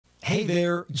Hey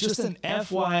there, just an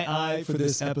FYI for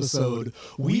this episode.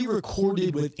 We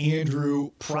recorded with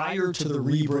Andrew prior to the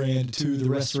rebrand to the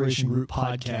Restoration Group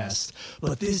podcast,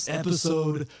 but this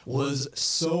episode was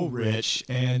so rich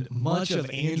and much of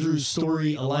Andrew's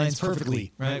story aligns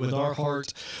perfectly, right, with our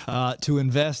heart to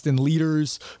invest in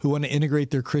leaders who want to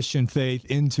integrate their Christian faith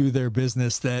into their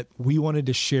business, that we wanted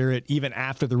to share it even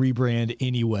after the rebrand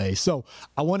anyway. So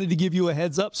I wanted to give you a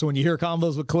heads up. So when you hear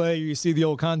Convos with Clay or you see the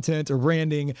old content or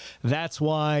branding, that's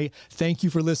why. Thank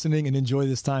you for listening and enjoy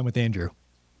this time with Andrew.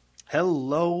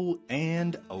 Hello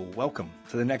and welcome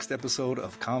to the next episode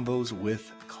of Convos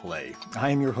with Clay.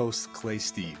 I am your host, Clay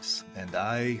Steves, and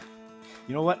I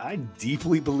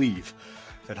deeply believe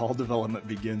that all development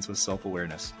begins with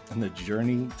self-awareness, and the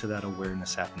journey to that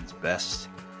awareness happens best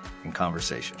in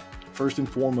conversation. First and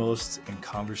foremost, in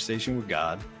conversation with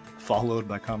God, followed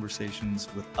by conversations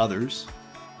with others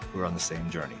who are on the same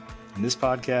journey. In this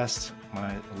podcast,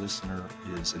 my listener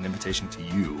is an invitation to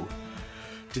you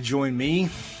to join me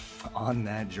on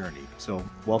that journey. So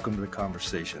welcome to the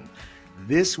conversation.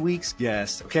 This week's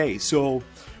guest, so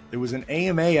there was an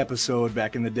AMA episode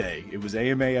back in the day. It was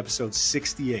AMA episode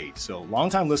 68. So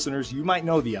longtime listeners, you might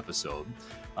know the episode.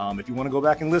 If you want to go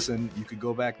back and listen, you could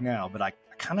go back now. But I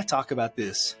kind of talk about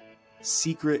this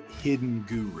secret hidden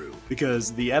guru,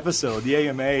 because the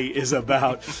AMA is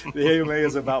about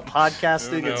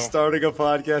podcasting and starting a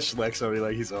podcast. Schlecht's already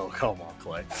like, come on,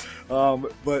 Clay.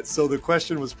 But so the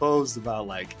question was posed about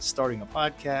like starting a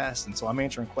podcast, and so I'm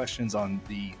answering questions on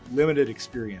the limited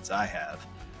experience I have.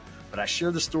 But I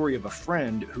share the story of a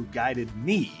friend who guided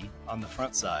me on the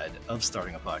front side of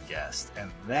starting a podcast, and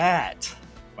that,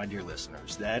 my dear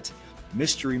listeners, that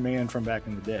mystery man from back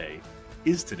in the day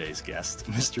is today's guest,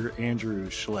 Mr. Andrew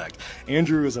Schlecht.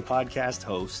 Andrew is a podcast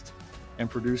host and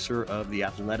producer of the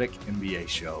Athletic NBA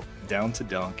show, Down to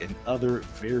Dunk, and other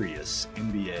various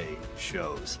NBA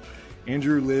shows.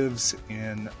 Andrew lives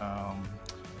in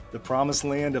the promised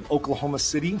land of Oklahoma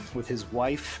City with his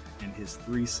wife and his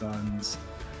 3 sons.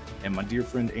 And my dear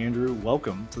friend Andrew,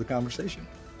 welcome to the conversation.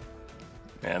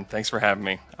 Man, thanks for having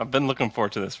me. I've been looking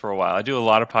forward to this for a while. I do a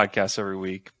lot of podcasts every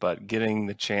week, but getting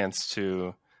the chance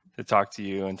to talk to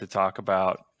you and to talk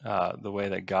about the way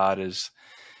that God has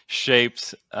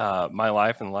shaped my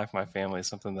life and the life of my family is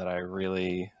something that I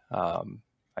really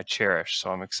I cherish.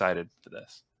 So I'm excited for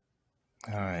this.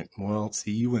 All right. Well, see,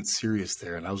 you went serious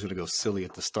there, and I was going to go silly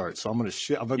at the start. So I'm going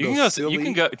to go silly. You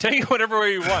can go take it whatever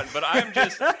way you want, but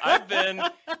I've been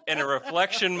in a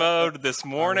reflection mode this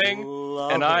morning,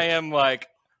 and I am like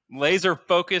laser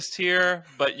focused here.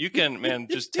 But you can, man,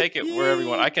 just take it wherever you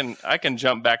want. I can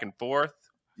jump back and forth.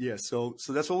 Yeah, so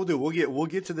that's what we'll do. We'll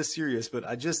get to the serious, but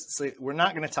I just say we're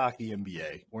not going to talk the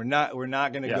NBA. We're not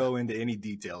going to go into any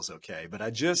details, okay? But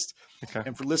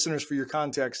and for listeners, for your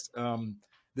context,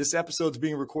 this episode's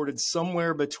being recorded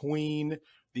somewhere between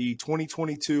the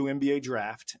 2022 NBA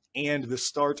draft and the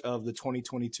start of the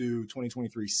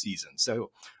 2022-2023 season. So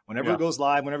whenever it goes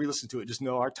live, whenever you listen to it, just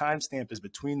know our timestamp is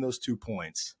between those 2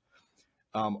 points.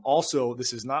 Also,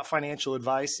 this is not financial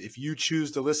advice. If you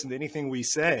choose to listen to anything we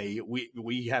say,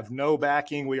 we have no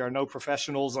backing. We are no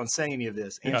professionals on saying any of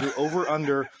this. Andrew, over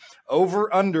under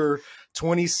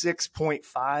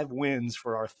 26.5 wins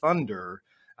for our Thunder.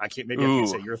 I can't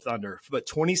say your Thunder, but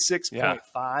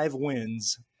 26.5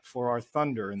 wins for our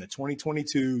Thunder in the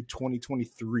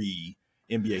 2022-2023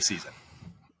 NBA season.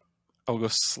 I'll go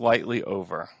slightly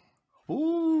over.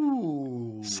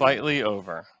 Ooh. Slightly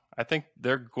over. I think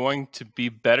they're going to be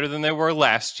better than they were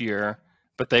last year,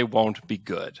 but they won't be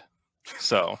good.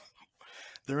 So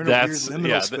they're in a weird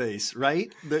liminal space, right?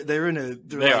 They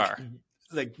are.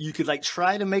 Like you could like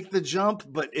try to make the jump,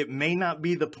 but it may not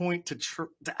be the point to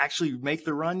actually make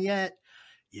the run yet.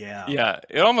 Yeah.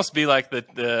 It'd almost be like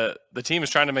the team is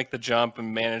trying to make the jump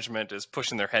and management is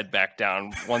pushing their head back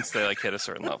down once they like hit a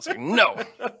certain level. It's like, no,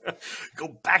 go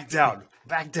back down.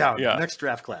 Yeah. Next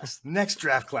draft class. Right.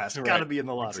 Got to be in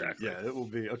the lottery. Exactly. Yeah, it will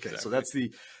be. Okay. Exactly. So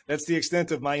that's the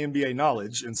extent of my NBA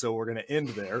knowledge. And so we're going to end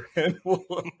there.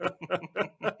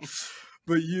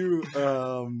 But you,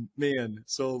 man,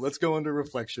 so let's go into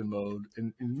reflection mode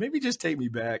and maybe just take me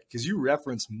back, because you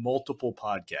reference multiple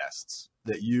podcasts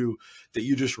that you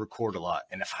just record a lot.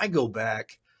 And if I go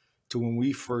back to when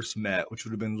we first met, which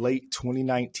would have been late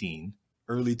 2019,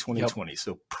 early 2020,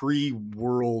 so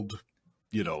pre-world,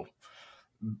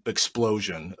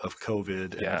 explosion of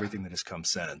COVID and everything that has come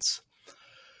since.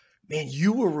 Man,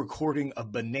 you were recording a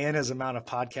bananas amount of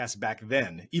podcasts back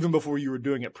then, even before you were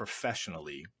doing it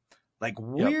professionally. Like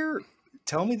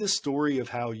tell me the story of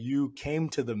how you came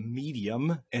to the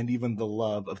medium and even the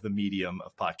love of the medium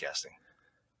of podcasting.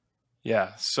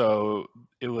 Yeah. So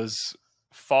it was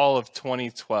fall of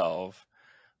 2012,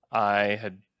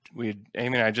 Amy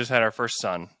and I just had our first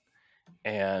son,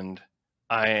 and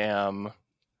I am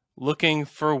looking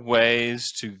for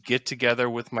ways to get together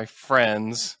with my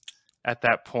friends at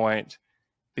that point,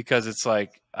 because it's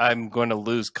like I'm going to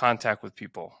lose contact with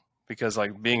people, because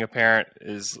like being a parent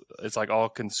it's like all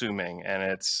consuming, and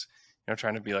it's,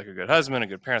 trying to be like a good husband, a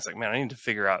good parent. It's like, man, I need to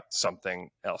figure out something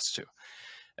else too.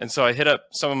 And so I hit up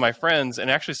some of my friends, and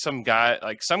actually some guys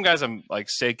I'm like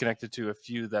stayed connected to, a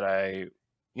few that I,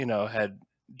 had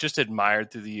just admired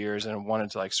through the years and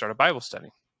wanted to like start a Bible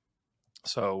study.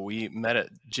 So we met at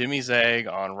Jimmy's Egg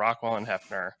on Rockwell and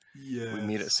Hefner. Yes. We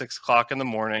meet at 6:00 in the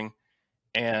morning,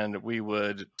 and we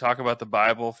would talk about the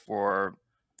Bible for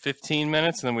 15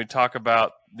 minutes, and then we'd talk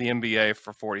about the NBA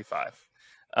for 45.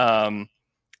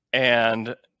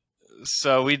 And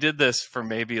so we did this for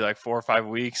maybe like 4 or 5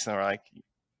 weeks, and we're like,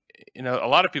 a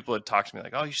lot of people had talked to me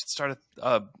like, oh, you should start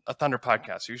a Thunder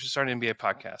podcast, or you should start an NBA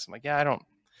podcast. I'm like, yeah, I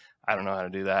don't know how to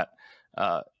do that.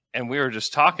 And we were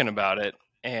just talking about it,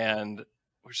 and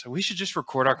we should just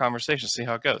record our conversation, see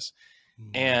how it goes.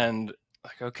 Mm-hmm. And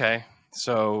like, okay.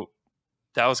 So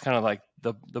that was kind of like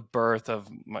the birth of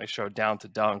my show, Down to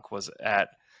Dunk, was at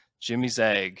Jimmy's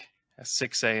Egg at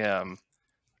 6 a.m.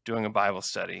 doing a Bible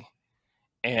study.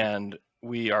 And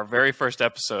our very first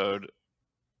episode,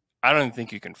 I don't even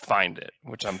think you can find it,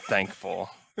 which I'm thankful.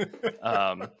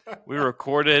 We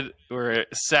recorded, we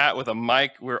sat with a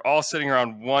mic. We were all sitting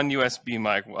around one USB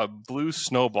mic, a blue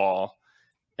Snowball,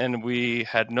 and we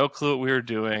had no clue what we were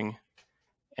doing.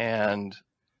 And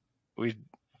we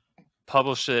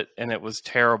published it, and it was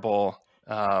terrible.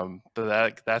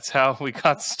 But that's how we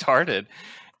got started.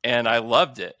 And I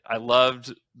loved it. I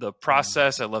loved the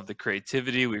process. I loved the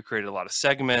creativity. We created a lot of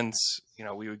segments.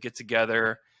 We would get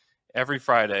together every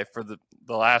Friday for the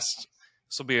last,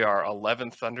 this will be our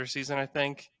 11th Thunder season, I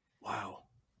think. Wow.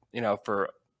 For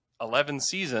 11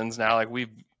 seasons now, like we've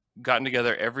gotten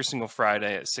together every single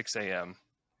Friday at 6 a.m.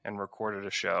 and recorded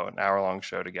a show, an hour-long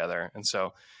show together. And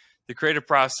so the creative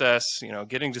process,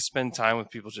 getting to spend time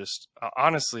with people, just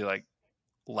honestly, like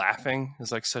laughing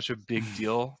is like such a big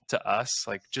deal to us.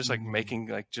 Like just like making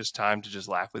like just time to just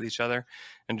laugh with each other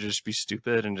and just be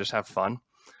stupid and just have fun.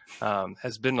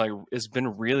 Has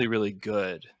been really, really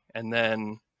good. And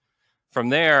then from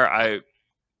there,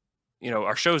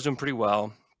 our show's doing pretty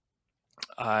well.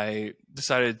 I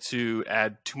decided to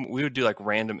add we would do like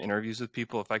random interviews with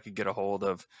people. If I could get a hold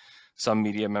of some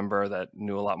media member that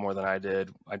knew a lot more than I did,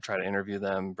 I'd try to interview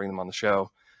them, bring them on the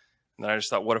show. And then I just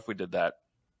thought, what if we did that?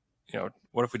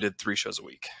 What if we did 3 shows a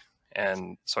week?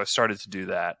 And so I started to do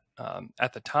that.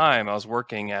 At the time, I was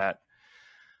working at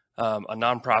a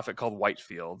nonprofit called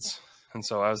Whitefields. And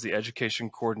so I was the education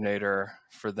coordinator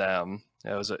for them.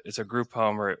 It's a group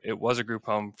home, or it was a group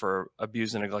home for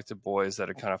abused and neglected boys that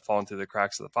had kind of fallen through the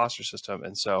cracks of the foster system.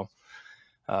 And so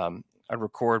I'd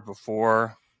record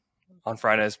on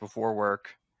Fridays before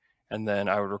work, and then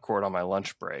I would record on my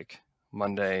lunch break.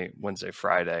 Monday, Wednesday,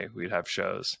 Friday, we'd have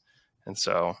shows. And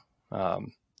so,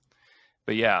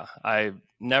 but yeah, I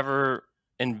never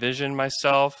envisioned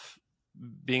myself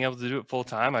being able to do it full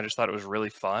time. I just thought it was really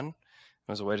fun.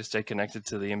 It was a way to stay connected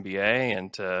to the NBA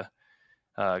and to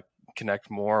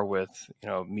connect more with,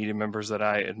 media members that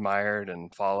I admired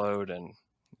and followed. And,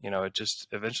 it just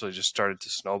eventually just started to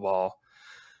snowball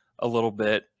a little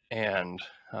bit. And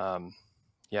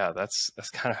that's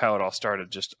kind of how it all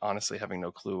started. Just honestly having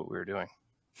no clue what we were doing.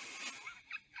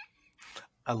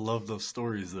 I love those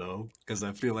stories though, because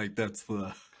I feel like that's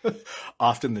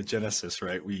often the genesis,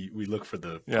 right? We look for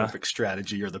the perfect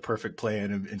strategy or the perfect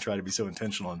plan and try to be so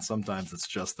intentional. And sometimes it's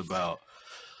just about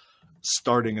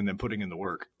starting and then putting in the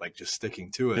work, like just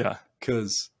sticking to it. Yeah.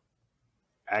 Because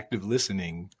active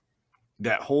listening,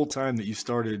 that whole time that you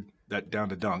started that Down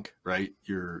to Dunk, right?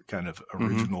 Your kind of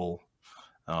original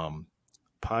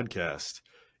podcast,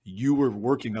 you were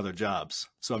working other jobs.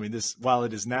 So, I mean, while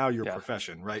it is now your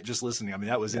profession, right? Just listening. I mean,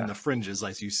 that was in the fringes,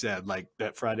 like you said, like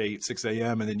that Friday, 6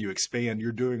 a.m. And then you expand,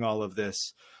 you're doing all of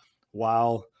this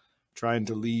while trying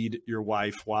to lead your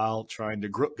wife, while trying to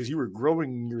grow, because you were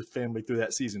growing your family through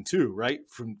that season too, right?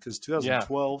 Because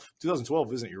 2012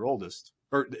 isn't your oldest,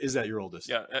 or is that your oldest?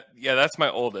 Yeah, that's my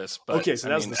oldest. But okay, so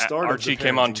that's the start. Archie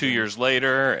came on 2 years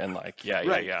later, and like,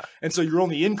 yeah. And so you're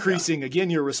only increasing again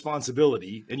your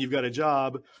responsibility, and you've got a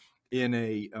job in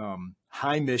a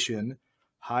high mission,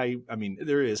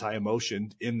 there is high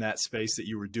emotion in that space that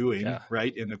you were doing,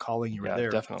 right? In the calling you were there,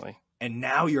 definitely. And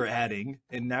now you're adding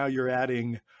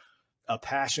a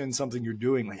passion, something you're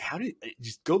doing. Like,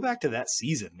 just go back to that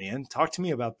season, man. Talk to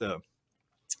me about what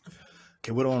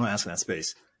do I want to ask in that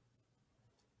space?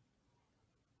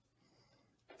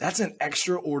 That's an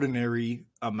extraordinary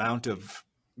amount of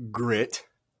grit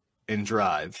and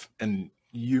drive. And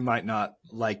you might not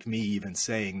like me even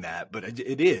saying that, but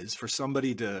it is for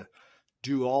somebody to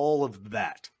do all of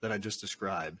that I just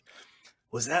described.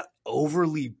 Was that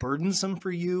overly burdensome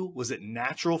for you? Was it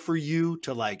natural for you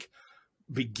to like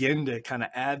begin to kind of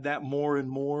add that more and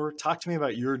more? Talk to me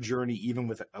about your journey, even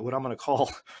with what I'm going to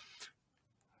call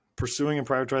pursuing and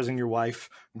prioritizing your wife,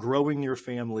 growing your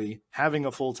family, having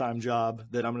a full-time job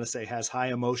that I'm going to say has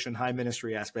high emotion, high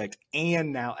ministry aspect,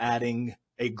 and now adding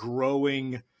a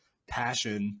growing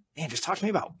passion. Man, just talk to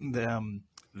me about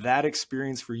that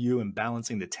experience for you and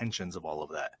balancing the tensions of all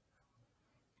of that.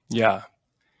 Yeah.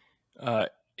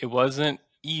 It wasn't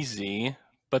easy,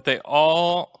 but they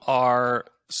all are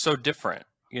so different.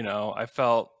 You know, I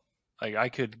felt like I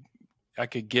could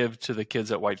give to the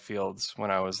kids at Whitefields when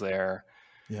I was there.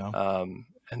 Yeah.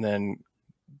 And then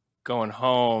going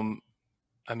home,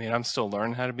 I mean, I'm still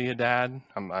learning how to be a dad.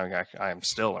 I'm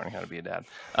still learning how to be a dad.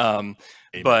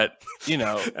 But you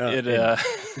know,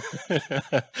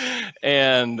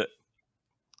 and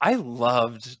I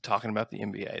loved talking about the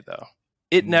NBA though.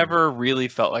 It never really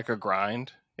felt like a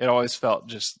grind. It always felt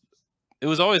it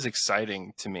was always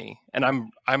exciting to me.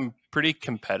 And I'm pretty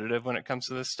competitive when it comes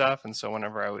to this stuff. And so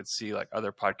whenever I would see like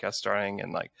other podcasts starting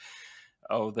and like,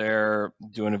 oh, they're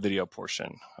doing a video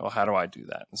portion. Oh, how do I do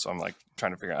that? And so I'm like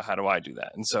trying to figure out how do I do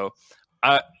that? And so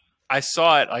I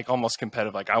saw it like almost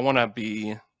competitive. Like I don't want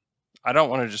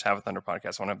to just have a Thunder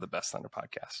podcast. I want to have the best Thunder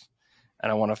podcast. And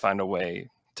I want to find a way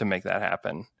to make that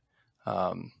happen.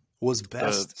 Was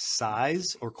best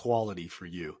size or quality for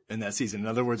you in that season? In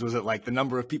other words, was it like the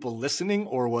number of people listening,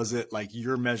 or was it like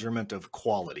your measurement of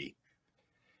quality?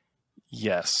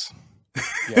 Yes.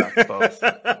 Yeah, both.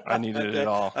 I needed it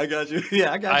all. I got you.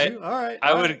 Yeah, I got you. All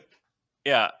right.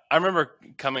 Yeah. I remember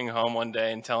coming home one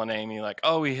day and telling Amy like,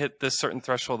 oh, we hit this certain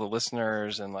threshold of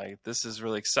listeners and like, this is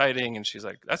really exciting. And she's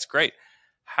like, that's great.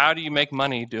 How do you make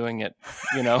money doing it?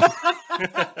 You know?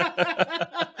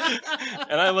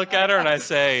 And I look at her and I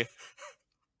say,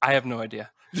 I have no idea.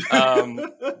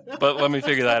 But let me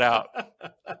figure that out.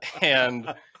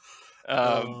 And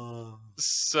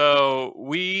so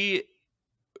we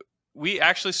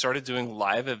actually started doing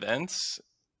live events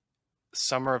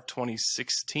summer of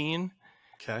 2016.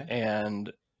 Okay.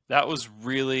 And that was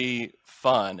really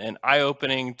fun and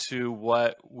eye-opening to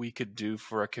what we could do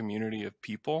for a community of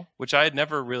people, which I had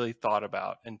never really thought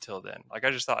about until then. Like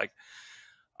I just thought like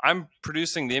I'm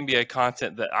producing the NBA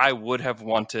content that I would have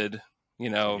wanted, you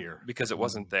know, because it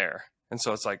wasn't there. And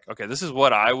so it's like, okay, this is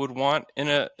what I would want in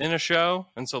a show.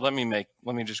 And so let me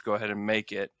just go ahead and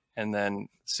make it. And then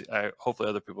hopefully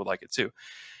other people like it too.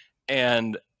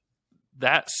 And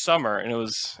that summer, and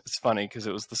it's funny because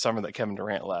it was the summer that Kevin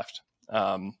Durant left.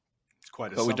 It's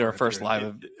quite a summer. We did our first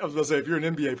live. I was going to say, if you're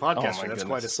an NBA podcaster, that's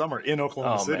quite a summer in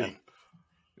Oklahoma City. Man.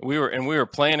 We were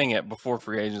planning it before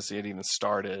free agency had even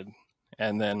started.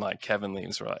 And then like Kevin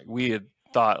leaves, we had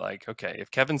thought like, okay,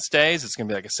 if Kevin stays, it's going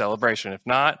to be like a celebration. If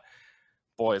not,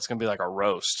 boy, it's going to be like a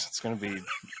roast.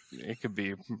 It could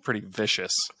be pretty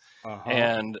vicious. Uh-huh.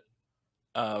 And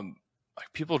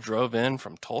like people drove in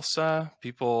from Tulsa.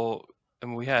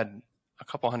 And we had a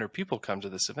couple hundred people come to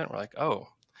this event. We're like, oh,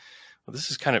 well, this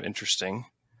is kind of interesting.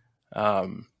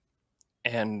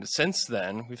 And since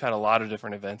then, we've had a lot of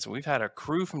different events. And we've had a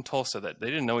crew from Tulsa that they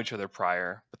didn't know each other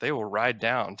prior, but they will ride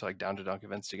down to like Down to Dunk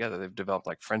events together. They've developed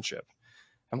like friendship.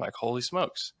 I'm like, holy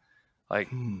smokes. Like,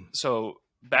 So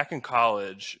back in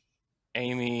college,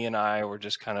 Amy and I were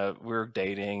just we were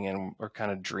dating and we're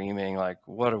kind of dreaming, like,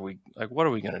 what are we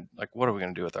going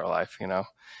to do with our life, you know?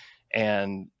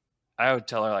 And I would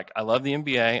tell her like, I love the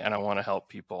NBA and I want to help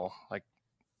people, like,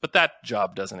 but that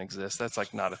job doesn't exist. That's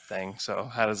like not a thing. So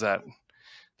how does that,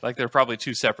 like, they're probably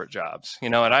two separate jobs, you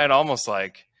know? And I had almost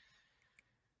like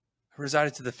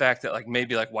resided to the fact that like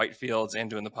maybe like Whitefields and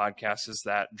doing the podcast is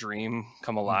that dream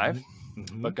come alive.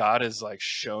 Mm-hmm. But God has like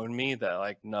shown me that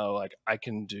like, no, like I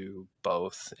can do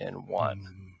both in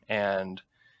one. And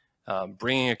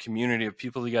bringing a community of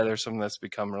people together, something that's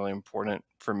become really important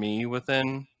for me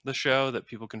within the show, that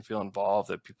people can feel involved,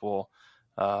 that people,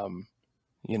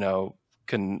 you know,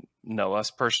 can know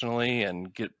us personally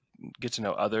and get to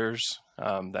know others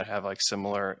that have like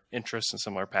similar interests and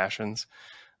similar passions.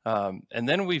 And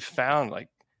then we found like,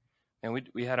 and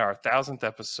we had our 1,000th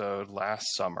episode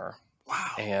last summer.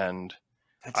 Wow. And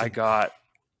I got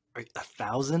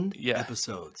 1,000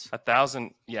 episodes.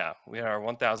 1,000. Yeah. We had our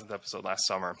 1,000th episode last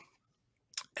summer.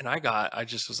 And I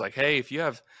just was like, hey, if you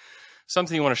have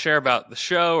something you want to share about the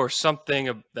show or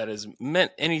something that has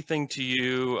meant anything to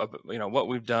you, you know, what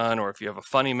we've done, or if you have a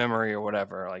funny memory or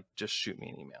whatever, like just shoot me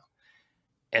an email.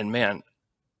 And man,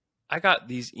 I got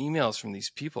these emails from these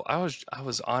people. I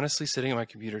was honestly sitting at my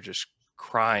computer just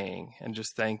crying and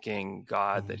just thanking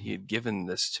God that he had given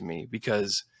this to me,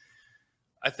 because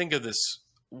I think of this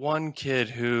one kid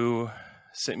who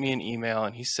sent me an email,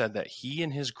 and he said that he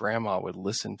and his grandma would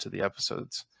listen to the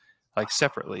episodes like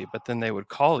separately, but then they would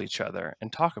call each other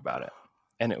and talk about it.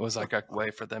 And it was like a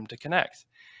way for them to connect.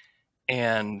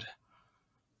 And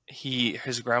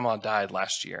his grandma died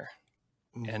last year.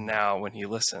 And now when he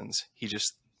listens, he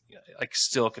just like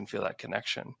still can feel that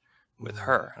connection with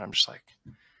her. And I'm just like,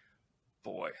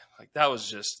 boy, like that was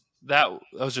just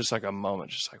like a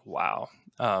moment, just like, wow.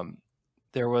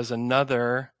 There was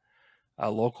another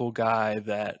local guy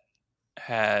that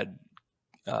had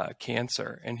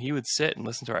cancer, and he would sit and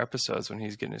listen to our episodes when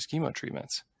he's getting his chemo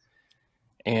treatments,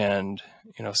 and,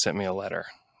 sent me a letter.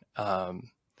 I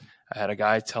had a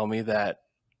guy tell me that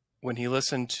when he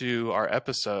listened to our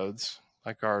episodes,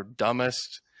 like our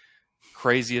dumbest,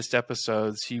 craziest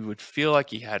episodes, he would feel like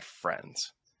he had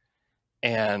friends,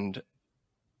 and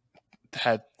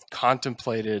had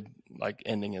contemplated like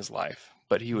ending his life,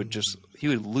 but he would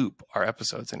loop our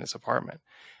episodes in his apartment.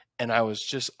 And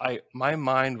my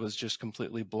mind was just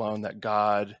completely blown that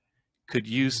God could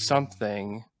use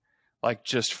something like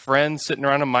just friends sitting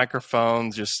around a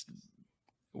microphone.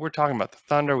 We're talking about the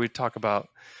Thunder. We talk about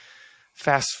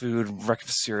fast food,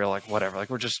 breakfast cereal, like whatever. Like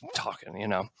we're just talking,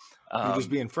 You're just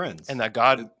being friends. And that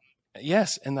God,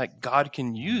 yes. And that God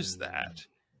can use that,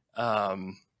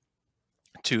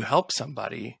 to help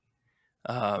somebody.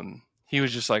 He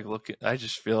was just like, look, I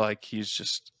just feel like he's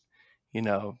just,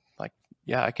 like,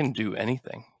 yeah, I can do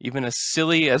anything, even as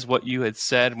silly as what you had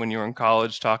said when you were in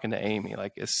college talking to Amy,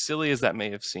 like as silly as that may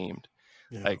have seemed,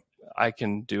 like I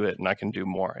can do it and I can do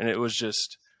more. And it was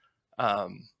just,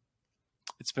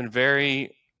 it's been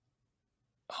very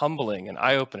humbling and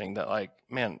eye-opening that, like,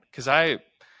 man, cause I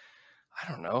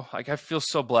don't know, like I feel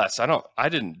so blessed. I don't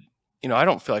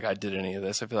feel like I did any of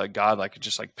this. I feel like God like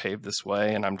just like paved this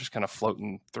way, and I'm just kind of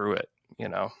floating through it,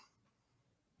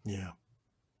 Yeah.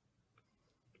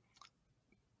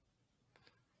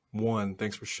 One,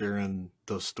 thanks for sharing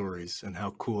those stories, and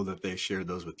how cool that they shared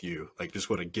those with you. Like, just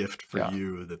what a gift for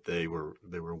you that they were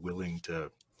willing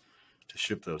to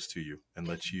ship those to you and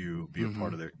let you be a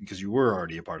part of their, because you were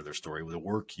already a part of their story with the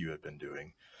work you had been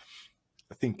doing.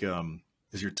 I think,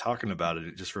 as you're talking about it,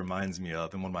 it just reminds me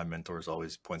of, and one of my mentors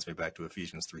always points me back to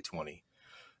Ephesians 3:20,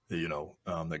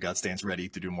 that God stands ready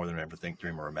to do more than we ever think,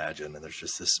 dream, or imagine. And there's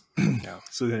just this,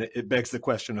 so then it begs the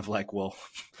question of like, well,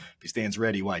 if he stands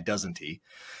ready, why doesn't he?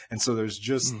 And so there's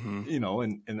just,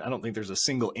 and I don't think there's a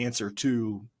single answer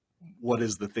to what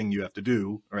is the thing you have to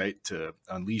do, right, to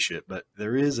unleash it. But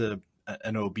there is an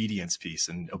obedience piece,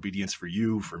 and obedience for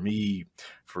you, for me,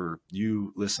 for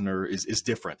you listener is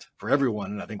different for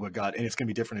everyone. And I think and it's going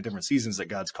to be different in different seasons that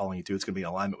God's calling you to. It's going to be in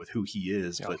alignment with who he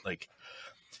is. Yeah. But like,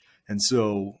 and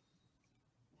so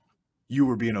you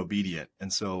were being obedient.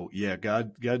 And so,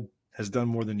 God has done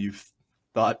more than you've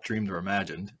thought, dreamed, or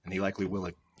imagined. And he likely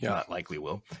will.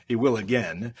 He will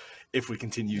again, if we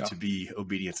continue to be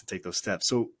obedient and take those steps.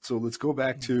 So let's go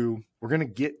back to, we're going to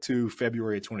get to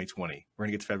February 2020. We're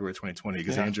going to get to February 2020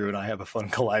 because Andrew and I have a fun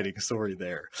colliding story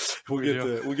there.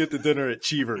 We'll get to dinner at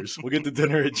Cheevers. We'll get to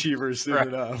dinner at Cheevers soon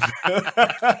enough.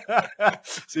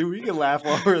 See, we can laugh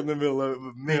while we're in the middle of it,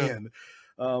 but man,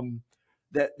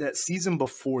 that season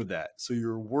before that. So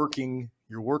you're working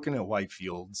at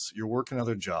Whitefields, you're working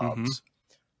other jobs.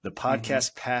 The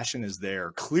podcast passion is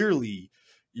there. Clearly,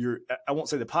 I won't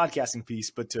say the podcasting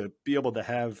piece, but to be able to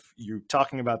have you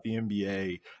talking about the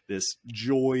NBA, this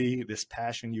joy, this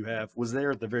passion you have was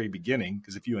there at the very beginning.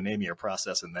 Because if you and Amy are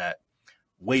processing that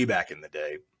way back in the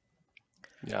day,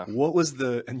 what was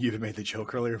and you made the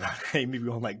joke earlier about Amy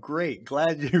going like, great,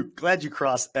 glad you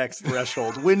crossed X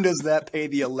threshold. When does that pay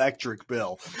the electric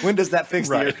bill? When does that fix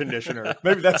the air conditioner?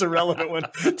 Maybe that's a relevant one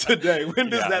today.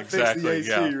 When does that fix the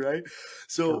AC, right?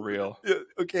 So for real.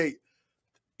 Okay.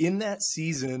 In that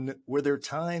season, were there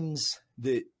times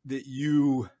that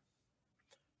you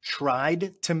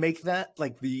tried to make that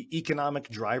like the economic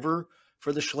driver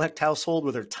for the Schlecht household?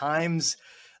 Were there times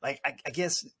like, I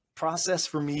guess process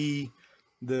for me,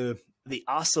 the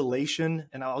oscillation,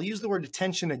 and I'll use the word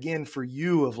tension again for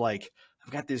you, of like,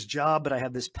 I've got this job, but I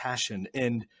have this passion.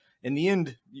 And in the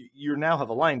end, you now have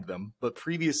aligned them, but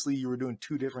previously you were doing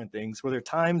two different things. Were there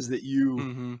times that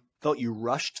you felt you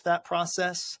rushed that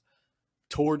process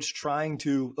towards trying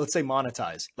to, let's say,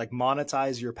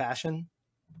 monetize your passion?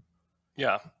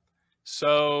 Yeah.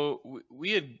 So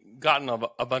we had gotten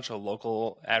a bunch of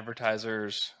local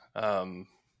advertisers,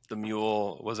 the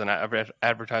Mule was an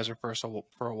advertiser for us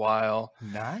for a while.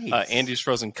 Nice. Andy's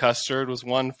Frozen Custard was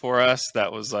one for us.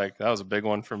 That was a big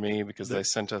one for me because they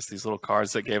sent us these little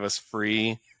cards that gave us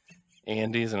free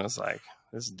Andes, and it was like,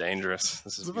 this is dangerous.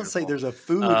 This is. I was about to say there's a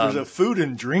food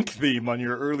and drink theme on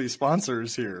your early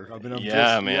sponsors here. I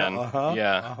mean,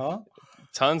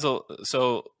 tons of,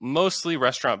 so mostly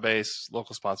restaurant based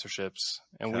local sponsorships,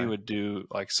 and we would do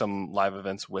like some live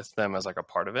events with them as like a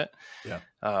part of it.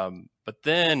 But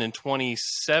then in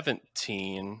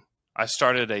 2017 I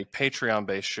started a Patreon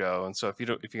based show. And so if you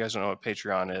guys don't know what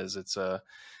Patreon is, it's a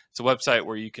website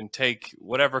where you can take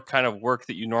whatever kind of work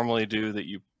that you normally do that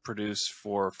you produce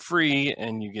for free,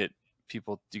 and you get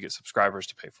subscribers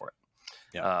to pay for it.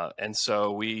 And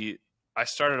so I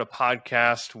started a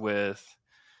podcast with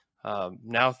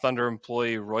now Thunder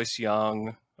employee Royce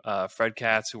Young, Fred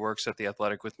Katz, who works at The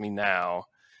Athletic with me now,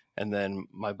 and then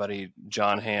my buddy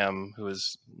John Hamm, who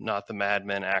is not the Mad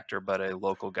Men actor, but a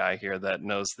local guy here that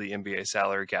knows the NBA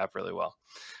salary cap really well.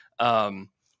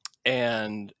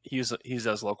 And he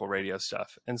does local radio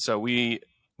stuff. And so we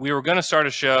were going to start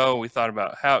a show. We thought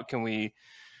about how can we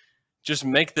just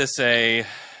make this a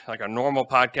normal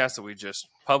podcast that we just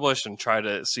publish and try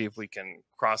to see if we can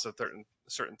cross a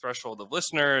certain threshold of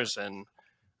listeners. And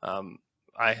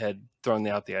I had thrown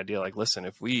out the idea, like, listen,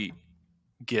 if we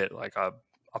get like a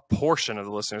portion of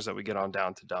the listeners that we get on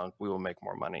Down to Dunk, we will make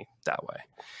more money that way.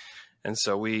 And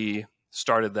so we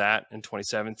started that in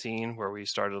 2017, where we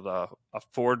started a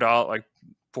 $4, like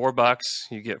 $4.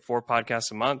 You get 4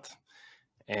 podcasts a month.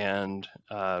 And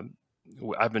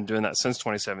I've been doing that since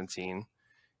 2017,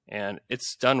 and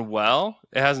it's done well.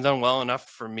 It hasn't done well enough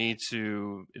for me it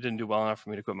didn't do well enough for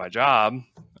me to quit my job.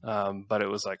 But it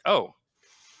was like, oh,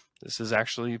 this is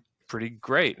actually pretty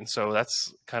great. And so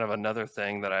that's kind of another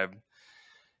thing that I've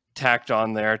tacked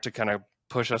on there to kind of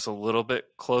push us a little bit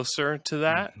closer to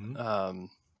that.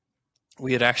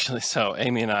 We had actually, so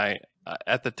Amy and I,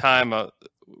 at the time, I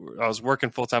was working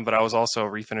full time, but I was also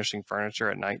refinishing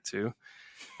furniture at night too.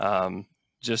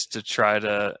 Just to try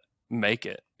to make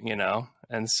it,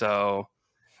 and so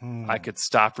I could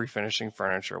stop refinishing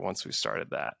furniture once we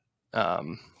started that,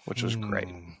 which was great,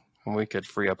 and we could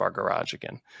free up our garage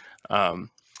again.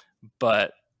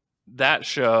 But that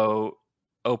show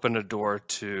opened a door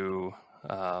to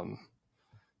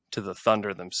the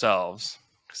Thunder themselves,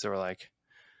 because they were like,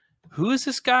 who is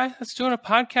this guy that's doing a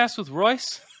podcast with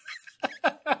Royce?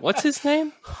 What's his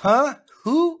name? Huh?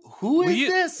 Who is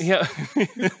this? Yeah.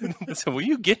 So will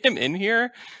you get him in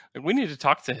here? Like, we need to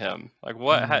talk to him. Like,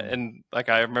 what? And like,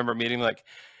 I remember meeting him, like,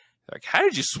 how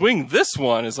did you swing this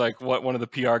one? Is like what one of the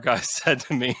PR guys said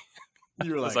to me.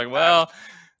 You were like, I was like, well,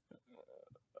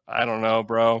 I don't know,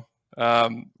 bro.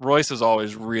 Royce is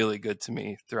always really good to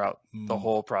me throughout the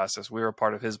whole process. We were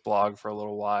part of his blog for a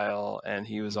little while, and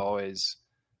he was always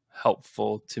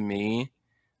helpful to me.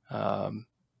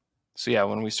 So yeah,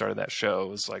 when we started that show, it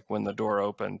was like when the door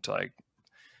opened to like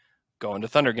going to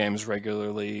Thunder games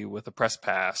regularly with a press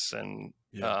pass. And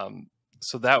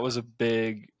so that was a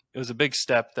big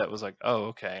step that was like, oh,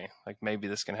 okay, like maybe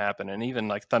this can happen. And even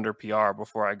like Thunder PR,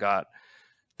 before I got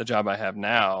the job I have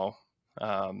now,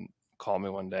 called me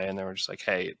one day and they were just like,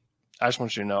 hey, I just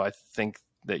want you to know, I think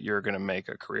that you're going to make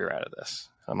a career out of this.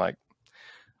 I'm like,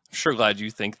 I'm sure glad you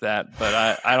think that,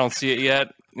 but I don't see it yet,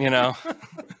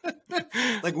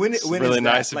 Like when it's really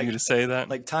nice of you to say that.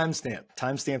 Like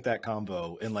timestamp that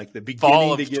combo in like the beginning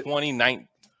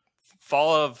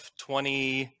fall of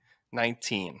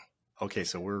 2019. Okay,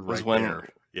 so we're right when there.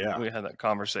 Yeah, we had that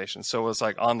conversation. So it was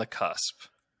like on the cusp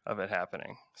of it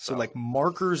happening. So like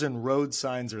markers and road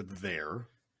signs are there.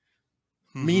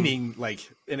 Meaning, like,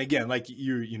 and again, like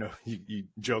you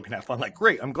joke and have fun. Like,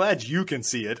 great, I'm glad you can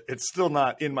see it. It's still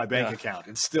not in my bank account.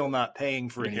 It's still not paying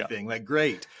for anything. Like,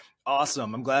 great,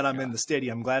 awesome. I'm glad I'm in the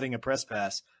stadium. I'm glad I'm getting a press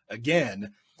pass.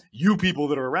 Again, you people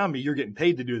that are around me, you're getting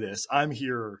paid to do this. I'm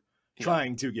here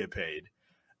trying to get paid.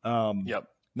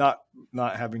 Not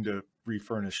having to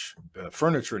refurnish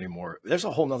furniture anymore. There's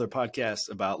a whole nother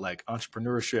podcast about like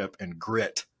entrepreneurship and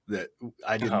grit that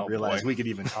I didn't realize we could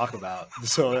even talk about.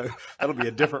 So that'll be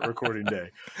a different recording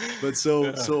day. But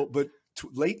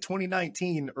late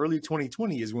 2019, early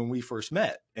 2020 is when we first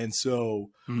met. And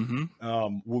so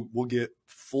we'll get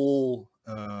full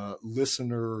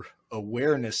listener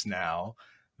awareness now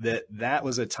that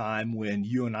was a time when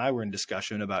you and I were in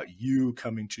discussion about you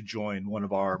coming to join one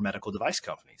of our medical device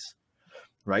companies,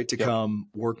 right? To come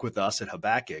work with us at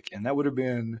Habakkuk. And that would have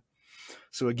been,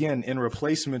 so again, in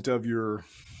replacement of your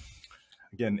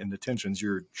again, in the tensions,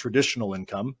 your traditional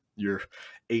income, your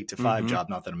 8 to 5 job,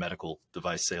 not that a medical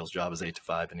device sales job is 8 to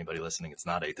 5. Anybody listening, it's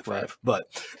not 8 to 5, Right. but,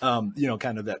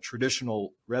 kind of that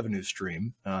traditional revenue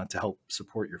stream to help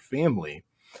support your family.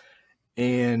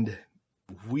 And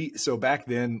so back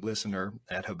then, listener,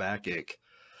 at Habakkuk,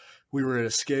 we were at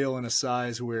a scale and a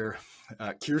size where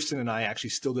Kirsten and I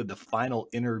actually still did the final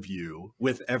interview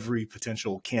with every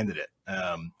potential candidate.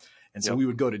 And so we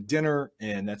would go to dinner,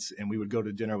 and we would go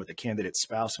to dinner with the candidate's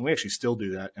spouse. And we actually still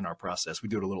do that in our process. We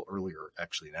do it a little earlier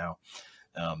actually now.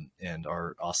 And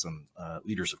our awesome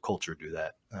leaders of culture do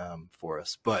that for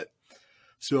us. But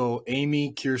so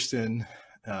Amy, Kirsten,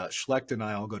 Schlecht, and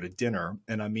I all go to dinner.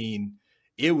 And I mean,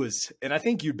 it was, and I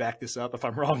think you back this up. If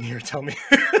I'm wrong here, tell me.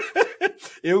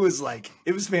 It was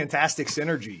fantastic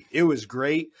synergy. It was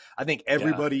great. I think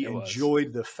everybody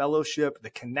enjoyed the fellowship, the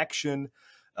connection,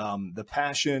 the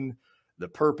passion, the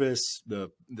purpose,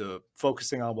 the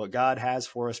focusing on what God has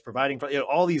for us, providing for,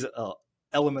 all these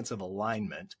elements of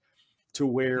alignment to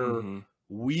where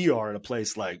we are at a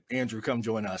place like, Andrew, come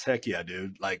join us. Heck yeah,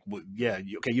 dude. Like,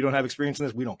 okay, you don't have experience in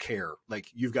this. We don't care. Like,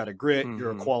 you've got a grit.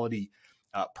 You're a quality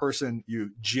person.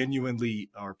 You genuinely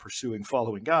are pursuing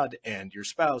following God and your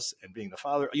spouse and being the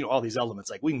father, all these elements,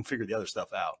 like we can figure the other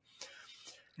stuff out.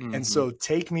 And so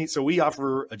so we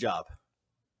offer a job.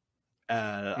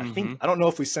 I don't know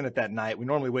if we sent it that night. We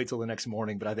normally wait till the next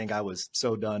morning, but I think I was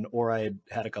so done, or I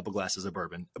had a couple glasses of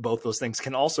bourbon. Both those things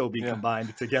can also be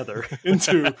combined together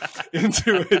into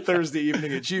a Thursday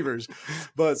evening at Cheevers.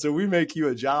 But so we make you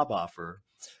a job offer.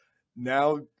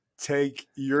 Now take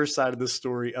your side of the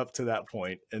story up to that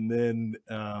point, and then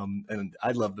and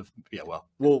I'd love to.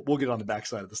 We'll get on the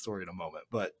backside of the story in a moment,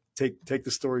 but take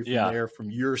the story from there,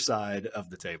 from your side of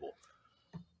the table.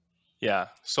 Yeah.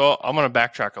 So I'm going to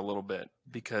backtrack a little bit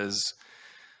because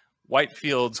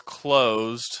Whitefields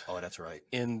closed. Oh, that's right.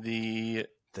 In the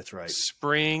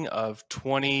spring of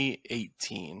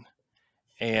 2018,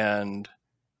 and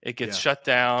it gets shut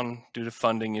down due to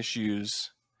funding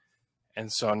issues.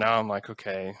 And so now I'm like,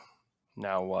 okay,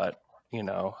 now what?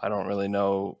 I don't really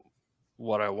know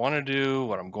what I want to do,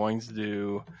 what I'm going to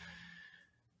do.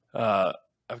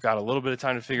 I've got a little bit of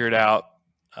time to figure it out.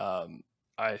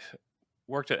 I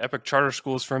worked at Epic Charter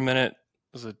Schools for a minute.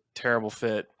 It was a terrible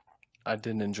fit. I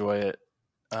didn't enjoy it.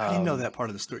 I didn't know that part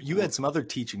of the story. You had some other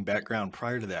teaching background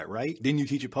prior to that, right? Didn't you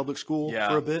teach at public school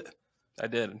for a bit? I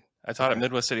did. I taught at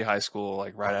Midwest City High School,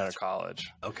 like right out of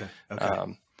college. Okay.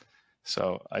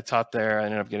 So I taught there. I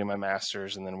ended up getting my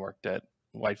master's and then worked at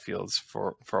Whitefields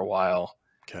for a while.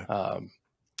 Okay.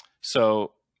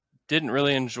 So didn't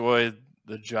really enjoy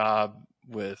the job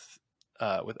with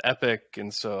Epic.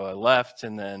 And so I left,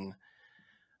 and then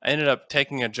I ended up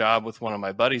taking a job with one of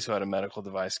my buddies who had a medical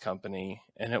device company,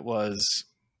 and it was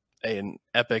an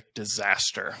epic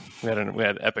disaster. We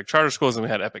had Epic Charter Schools, and we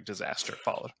had epic disaster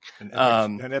followed. And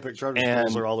Epic Charter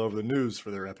Schools are all over the news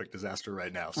for their epic disaster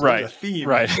right now. So right. There's a theme.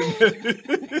 Right.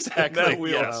 Exactly. That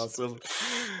wheelhouse. Yes.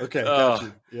 Okay. Got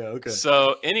you. Yeah. Okay.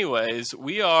 So anyways,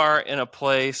 we are in a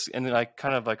place, in like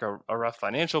kind of like a rough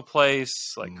financial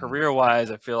place, like career wise.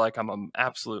 I feel like I'm an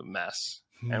absolute mess.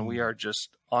 And we are just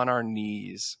on our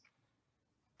knees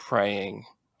praying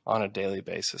on a daily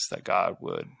basis that God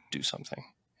would do something.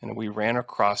 And we ran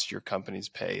across your company's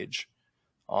page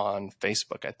on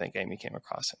Facebook. I think Amy came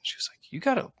across it, and she was like, you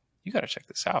gotta check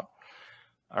this out.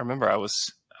 I remember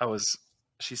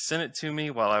she sent it to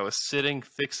me while I was sitting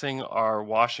fixing our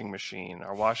washing machine.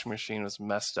 Our washing machine was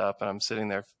messed up, and I'm sitting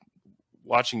there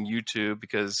watching YouTube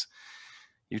because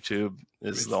YouTube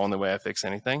is the only way I fix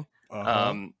anything.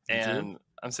 And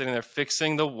I'm sitting there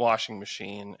fixing the washing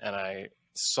machine, and I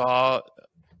stopped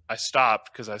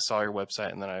because I saw your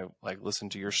website, and then I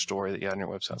listened to your story that you had on your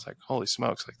website. I was like, holy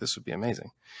smokes, this would be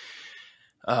amazing.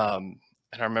 And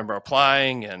I remember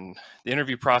applying, and the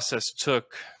interview process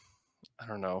took,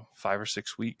 5 or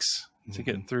 6 weeks to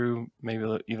get through, maybe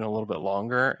even a little bit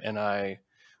longer. And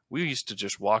we used to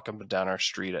just walk up and down our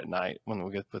street at night when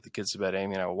we get put the kids to bed.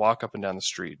 Amy and I would walk up and down the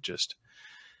street,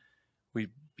 we'd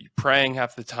be praying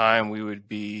half the time. We would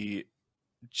be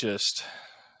just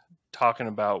talking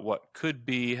about what could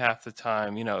be half the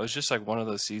time. It was just like one of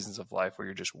those seasons of life where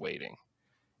you're just waiting,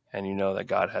 and that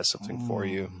God has something for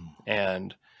you.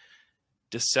 And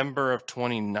December of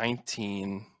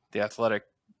 2019, the Athletic,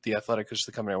 which is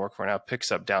the company I work for now,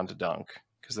 picks up Down to Dunk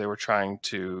because they were trying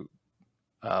to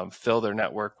fill their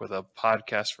network with a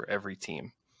podcast for every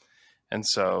team. And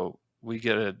so we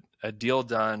get a deal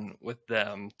done with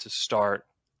them to start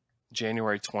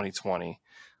January 2020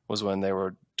 was when they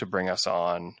were to bring us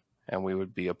on, and we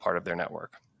would be a part of their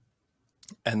network.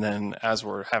 And then as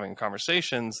we're having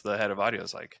conversations, the head of audio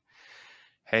is like,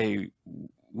 hey,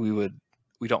 we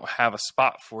don't have a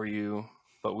spot for you,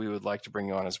 but we would like to bring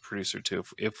you on as a producer too,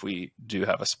 if we do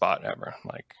have a spot ever. I'm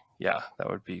like, yeah, that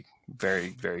would be very,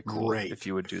 very cool. Great. If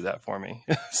you would do that for me.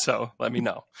 So let me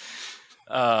know.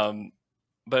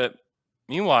 But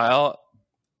meanwhile,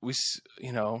 we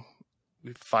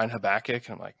find Habakkuk,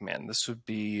 and I'm like, man, this would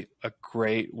be a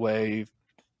great way.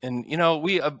 And,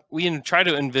 we try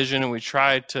to envision, and we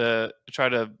try to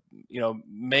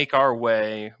make our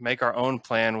way, make our own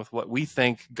plan with what we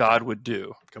think God would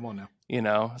do. Come on now.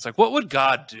 It's like, what would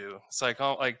God do? It's like,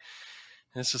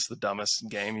 it's just the dumbest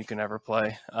game you can ever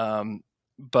play.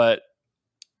 But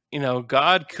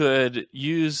God could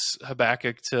use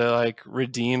Habakkuk to like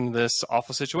redeem this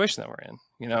awful situation that we're in,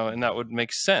 and that would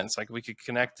make sense. Like we could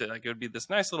connect it. Like it would be this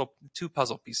nice little two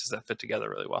puzzle pieces that fit together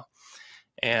really well.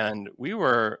 And we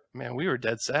were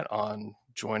dead set on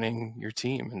joining your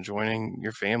team and joining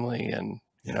your family. And,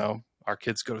 our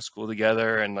kids go to school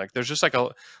together, and like, there's just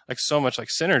so much like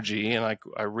synergy. And like,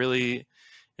 I really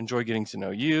enjoy getting to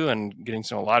know you and getting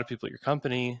to know a lot of people at your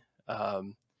company.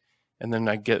 And then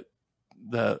I get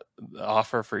the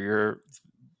offer for your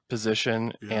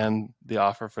position and the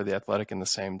offer for the Athletic in the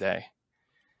same day.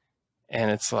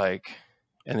 And it's like,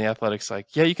 and the Athletic's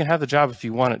like, yeah, you can have the job if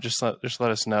you want it. Just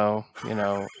let us know,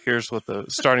 here's what the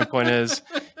starting point is.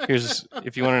 Here's,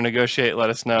 if you want to negotiate, let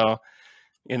us know,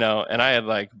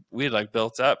 and we had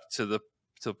built up to the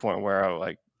point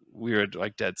where we were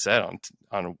like dead set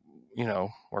on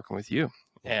working with you.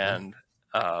 And,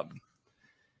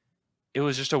 it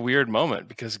was just a weird moment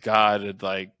because God had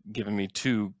given me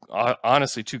two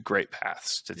great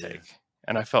paths to take.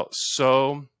 And I felt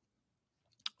so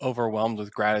overwhelmed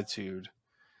with gratitude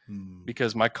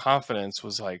because my confidence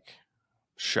was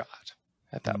shot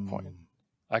at that point.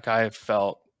 Like I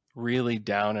felt really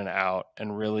down and out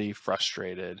and really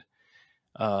frustrated.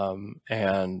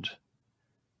 And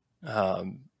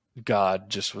God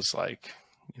just was like,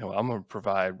 I'm going to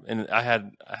provide. And I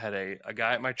had a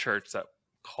guy at my church that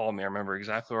called me. I remember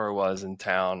exactly where I was in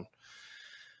town.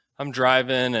 I'm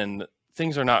driving and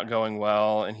things are not going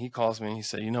well. And he calls me and he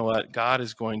said, you know what? God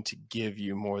is going to give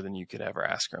you more than you could ever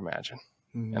ask or imagine.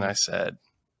 And I said,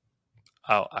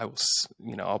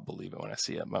 I'll believe it when I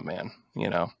see it, my man,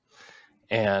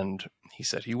 And he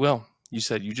said, he will. You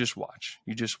said, you just watch,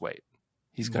 you just wait.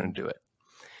 He's going to do it.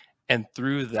 And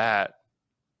through that,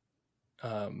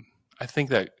 I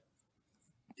think that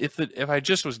if I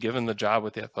just was given the job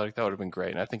with the Athletic, that would have been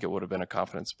great. And I think it would have been a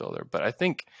confidence builder. But I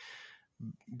think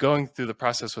going through the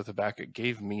process with Habakkuk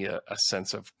gave me a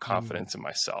sense of confidence in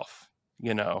myself,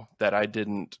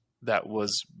 that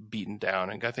was beaten down.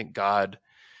 And I think God,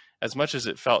 as much as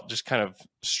it felt just kind of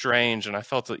strange, and I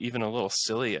felt even a little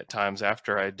silly at times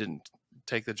after I didn't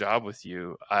take the job with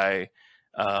you, I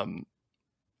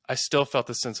still felt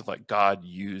the sense of God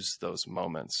used those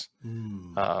moments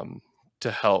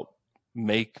to help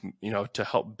to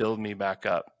help build me back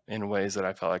up in ways that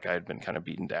I felt like I had been kind of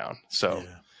beaten down. So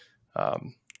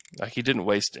he didn't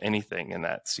waste anything in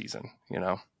that season,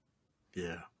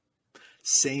 Yeah.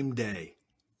 Same day,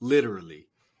 literally.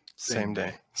 Same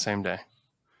day.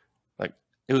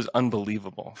 It was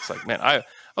unbelievable. It's like, man, I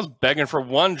was begging for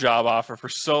one job offer for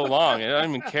so long. I don't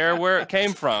even care where it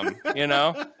came from,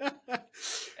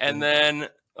 And then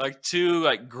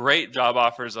two great job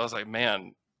offers. I was like,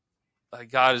 man,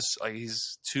 God is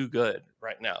he's too good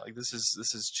right now. This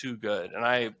is too good. And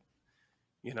I,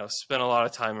 spent a lot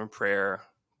of time in prayer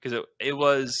because it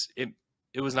was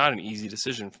not an easy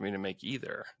decision for me to make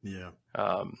either. Yeah.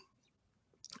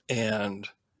 And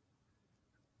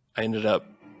I ended up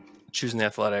choosing the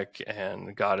Athletic,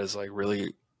 and God has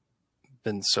really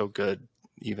been so good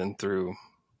even through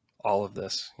all of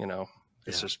this.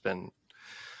 It's just been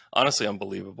honestly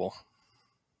unbelievable.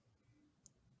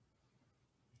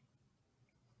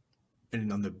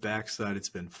 And on the backside, it's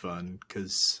been fun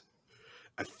because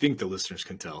I think the listeners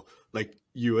can tell,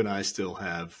 you and I still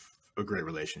have a great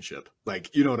relationship.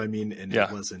 You know what I mean? And it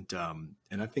wasn't, and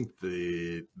I think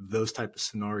those type of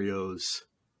scenarios,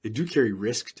 they do carry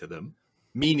risk to them.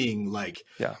 Meaning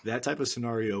that type of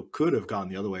scenario could have gone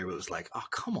the other way where it was oh,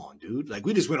 come on, dude.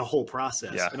 We just went a whole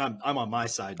process and I'm on my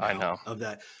side now of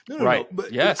that. No.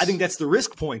 But I think that's the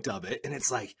risk point of it. And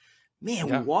it's man,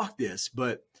 we walked this.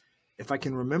 But if I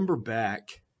can remember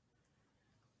back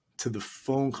to the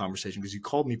phone conversation, because you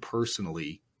called me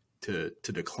personally to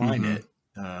decline it.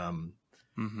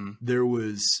 There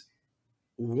was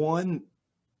one,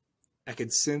 I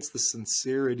could sense the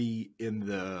sincerity in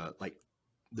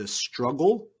the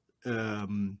struggle.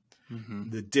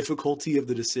 the difficulty of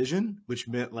the decision, which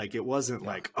meant like it wasn't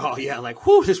like, oh yeah, like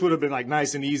whoo, this would have been like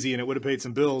nice and easy and it would have paid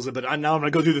some bills, but now I'm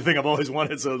gonna go do the thing I've always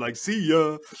wanted. So like, see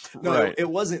ya. No, it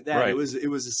wasn't that. It was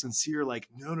a sincere like,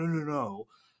 no.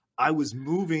 I was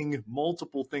moving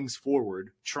multiple things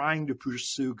forward, trying to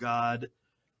pursue God,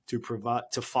 to provide,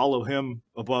 to follow Him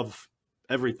above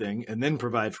everything, and then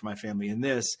provide for my family in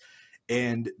this.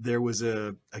 And there was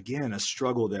a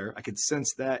struggle there. I could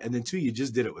sense that. And then two, you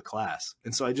just did it with class.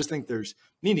 And so I just think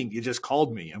meaning you just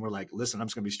called me and we're like, listen, I'm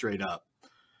just gonna be straight up.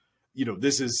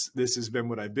 This has been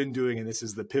what I've been doing. And this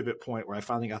is the pivot point where I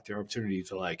finally got the opportunity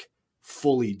to like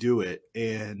fully do it.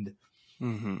 And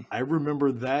I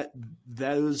remember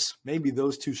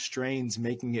those two strains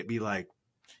making it be like,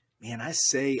 man, I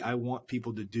say I want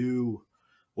people to do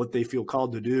what they feel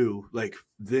called to do. Like,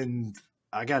 then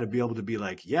I got to be able to be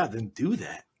like, yeah, then do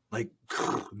that. Like,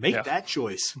 make that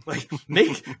choice. Like,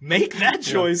 make that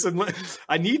choice. And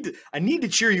I need to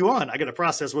cheer you on. I got to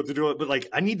process what to do, but like,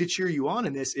 I need to cheer you on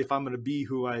in this if I'm going to be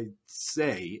who I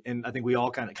say. And I think we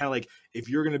all kind of like, if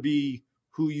you're going to be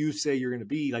who you say you're going to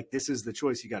be, like, this is the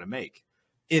choice you got to make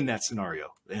in that scenario.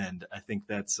 And I think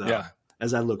that's,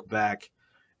 as I look back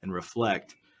and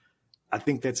reflect, I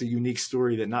think that's a unique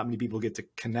story that not many people get to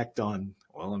connect on.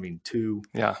 Well, I mean,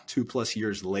 2+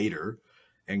 years later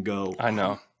and go, I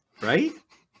know. Right?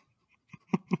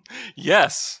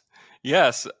 Yes.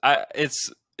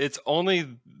 It's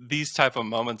only these type of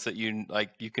moments that you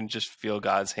can just feel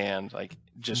God's hand, like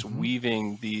just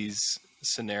weaving these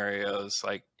scenarios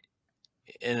like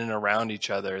in and around each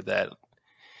other that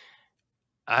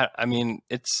I mean,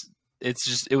 it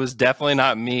was definitely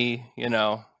not me,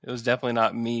 it was definitely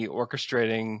not me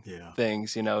orchestrating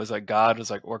things, it was like God was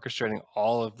like orchestrating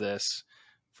all of this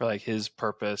for like His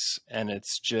purpose. And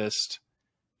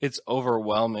it's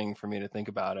overwhelming for me to think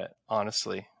about it,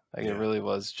 honestly. Like it really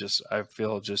was just, I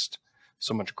feel just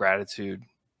so much gratitude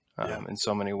in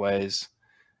so many ways.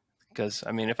 Because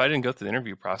I mean, if I didn't go through the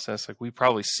interview process, like we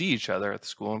probably see each other at the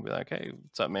school and be like, hey,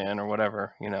 what's up, man? Or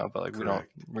whatever, but like we don't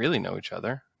really know each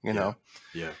other,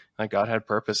 like God had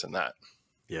purpose in that.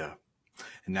 Yeah.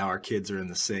 And now our kids are in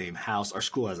the same house. Our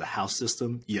school has a house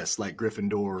system. Yes, like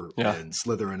Gryffindor and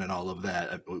Slytherin and all of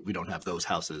that. We don't have those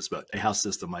houses, but a house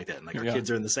system like that. And like our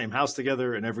kids are in the same house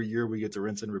together, and every year we get to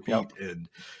rinse and repeat. And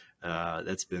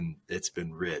it's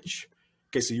been rich.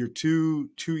 Okay, so you're two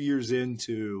years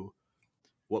into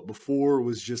what before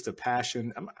was just a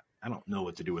passion. I don't know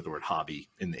what to do with the word hobby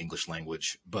in the English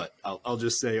language, but I'll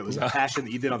just say it was a passion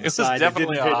that you did on the side. It was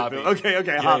definitely a hobby. Okay,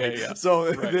 a hobby. Yeah. So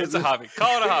it's a hobby.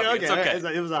 Call it a hobby. Okay, it's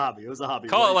okay. It was a hobby.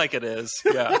 Call it like it is.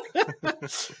 Yeah.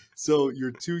 So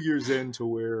you're 2 years into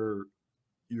where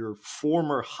your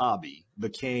former hobby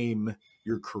became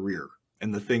your career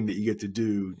and the thing that you get to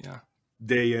do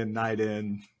day in,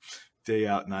 day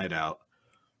out, night out.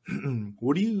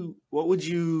 What would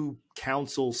you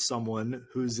counsel someone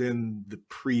who's in the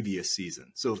previous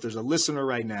season? So if there's a listener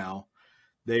right now,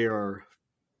 they are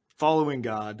following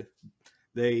God,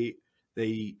 they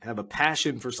have a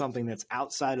passion for something that's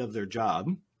outside of their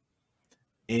job,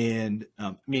 and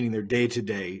meaning their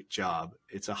day-to-day job.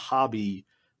 It's a hobby,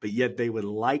 but yet they would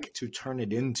like to turn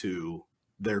it into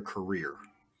their career.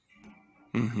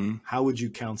 How would you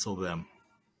counsel them?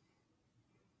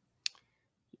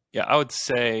 Yeah, I would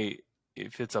say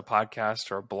if it's a podcast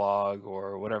or a blog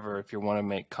or whatever, if you want to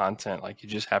make content, like you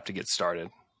just have to get started.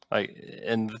 Like,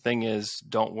 and the thing is,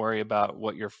 don't worry about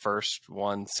what your first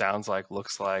one sounds like,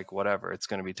 looks like, whatever. It's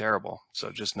going to be terrible.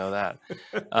 So just know that.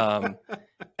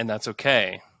 And that's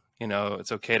okay.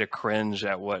 It's okay to cringe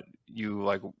at what you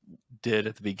like did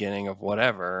at the beginning of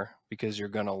whatever, because you're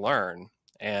going to learn.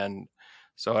 And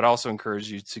so I'd also encourage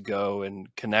you to go and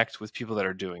connect with people that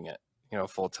are doing it,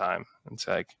 full time. And it's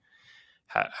like,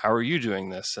 how are you doing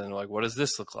this? And like, what does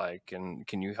this look like? And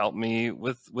can you help me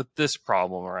with this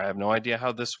problem? Or I have no idea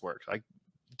how this works. Like,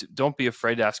 don't be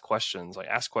afraid to ask questions. Like,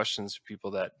 ask questions to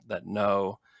people that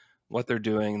know what they're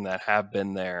doing, that have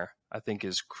been there, I think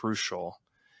is crucial.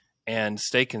 And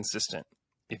stay consistent.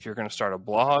 If you're going to start a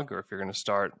blog, or if you're going to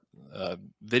start a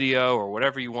video, or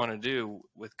whatever you want to do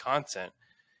with content,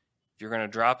 you're going to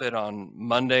drop it on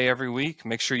Monday every week,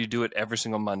 make sure you do it every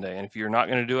single Monday. And if you're not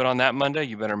going to do it on that Monday,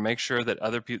 you better make sure that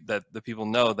that the people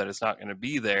know that it's not going to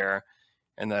be there,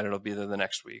 and that it'll be there the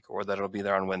next week, or that it'll be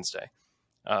there on Wednesday.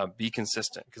 Be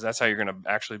consistent, because that's how you're going to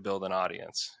actually build an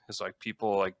audience. It's like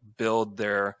people like build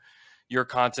your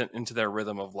content into their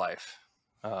rhythm of life.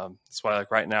 That's why, like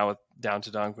right now with Down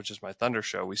to Dunk, which is my Thunder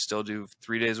show, we still do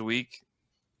 3 days a week,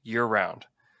 year round.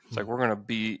 It's like, we're going to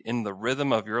be in the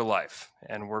rhythm of your life,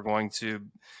 and we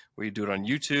do it on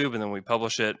YouTube, and then we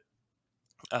publish it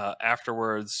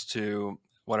afterwards to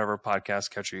whatever podcast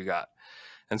catcher you got.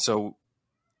 And so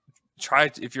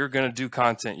if you're going to do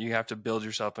content, you have to build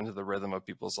yourself into the rhythm of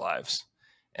people's lives.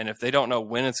 And if they don't know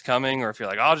when it's coming, or if you're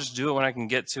like, I'll just do it when I can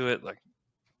get to it, like,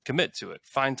 commit to it,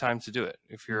 find time to do it.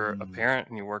 If you're a parent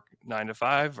and you work 9 to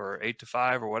 5 or 8 to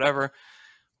 5 or whatever,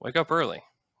 wake up early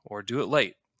or do it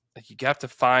late. Like, you have to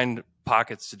find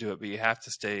pockets to do it, but you have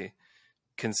to stay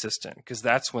consistent, because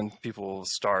that's when people will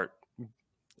start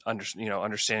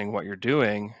understanding what you're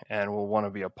doing and will want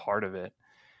to be a part of it.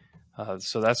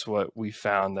 So that's what we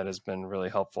found that has been really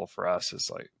helpful for us, is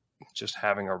like just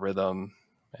having a rhythm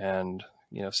and,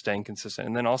 staying consistent.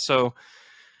 And then also,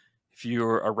 if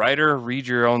you're a writer, read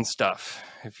your own stuff.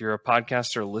 If you're a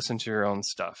podcaster, listen to your own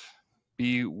stuff.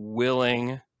 Be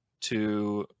willing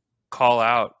to call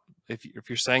out. If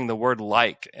you're saying the word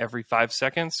like every 5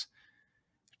 seconds,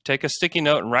 take a sticky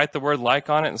note and write the word like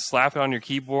on it and slap it on your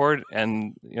keyboard,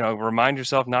 and, remind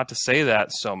yourself not to say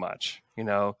that so much.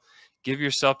 Give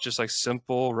yourself just like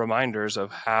simple reminders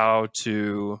of how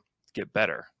to get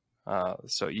better.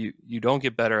 So you don't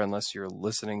get better unless you're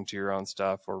listening to your own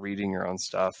stuff or reading your own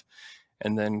stuff,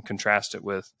 and then contrast it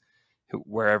with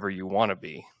wherever you want to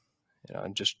be,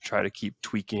 and just try to keep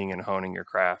tweaking and honing your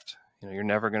craft. You're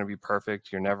never going to be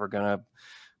perfect. You're never going to,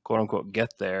 quote unquote, get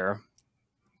there,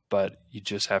 but you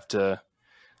just have to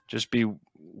just be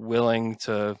willing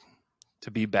to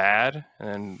be bad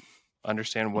and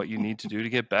understand what you need to do to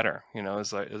get better.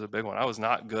 Is a big one. I was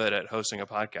not good at hosting a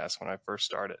podcast when I first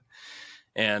started,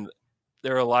 and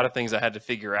there are a lot of things I had to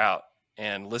figure out,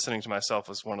 and listening to myself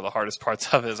was one of the hardest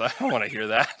parts of it. Is I don't want to hear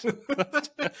that.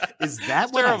 Is that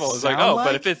it's what terrible? I It's like, sound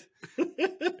but if it,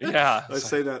 yeah, I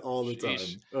say that all the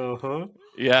time.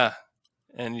 Yeah,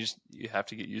 and you have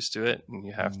to get used to it, and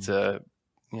you have to,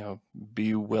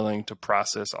 be willing to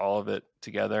process all of it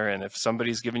together. And if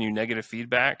somebody's giving you negative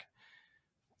feedback,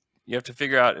 you have to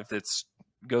figure out if it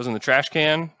goes in the trash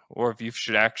can or if you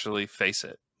should actually face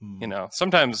it.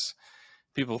 Sometimes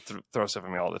people throw stuff at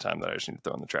me all the time that I just need to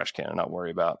throw in the trash can and not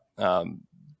worry about.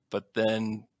 But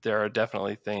then there are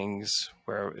definitely things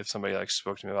where if somebody like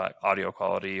spoke to me about audio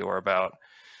quality or about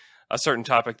a certain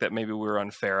topic that maybe we were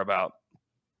unfair about,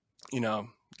 got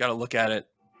to look at it,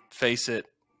 face it.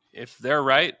 If they're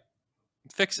right,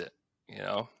 fix it,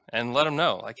 and let them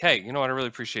know, like, hey, I really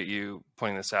appreciate you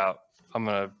pointing this out. I'm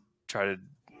going to try to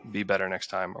be better next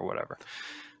time or whatever.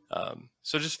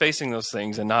 So just facing those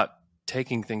things and not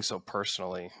taking things so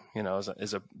personally,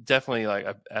 is definitely like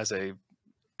as a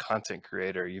content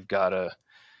creator, you've got to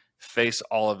face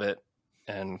all of it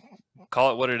and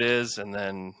call it what it is, and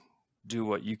then do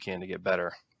what you can to get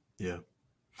better. Yeah.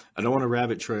 I don't want to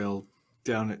rabbit trail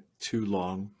down it too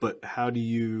long, but how do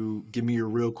you give me your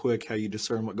real quick, how you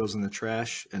discern what goes in the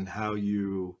trash and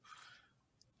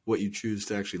what you choose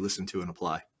to actually listen to and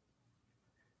apply?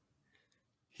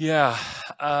 Yeah.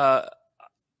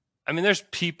 There's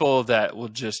people that will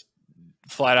just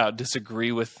flat out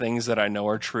disagree with things that I know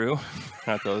are true.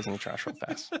 And I throw those in the trash real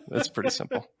fast. That's pretty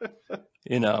simple.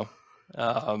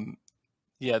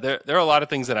 Yeah, there are a lot of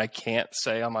things that I can't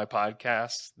say on my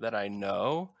podcast that I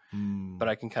know, but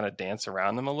I can kind of dance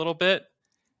around them a little bit.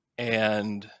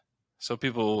 And so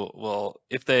people will,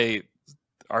 if they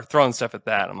are throwing stuff at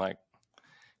that, I'm like,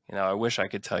 I wish I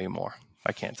could tell you more.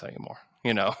 I can't tell you more,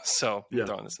 so I'm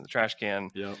throwing this in the trash can.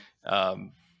 Yeah.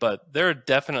 But there are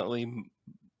definitely,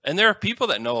 and there are people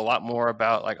that know a lot more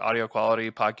about like audio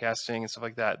quality, podcasting and stuff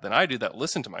like that than I do, that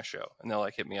listen to my show, and they'll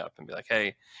like hit me up and be like,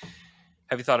 hey,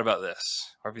 have you thought about this?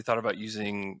 Or have you thought about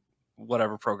using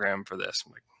whatever program for this?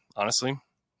 I'm like, honestly,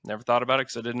 never thought about it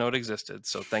because I didn't know it existed.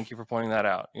 So thank you for pointing that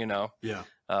out, Yeah.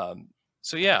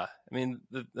 So yeah,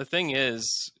 the thing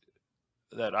is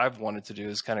that I've wanted to do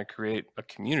is kind of create a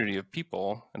community of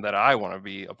people, and that I want to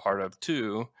be a part of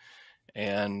too.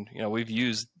 And, we've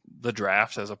used the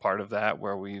draft as a part of that,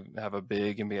 where we have a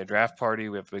big NBA draft party.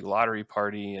 We have a big lottery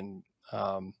party. And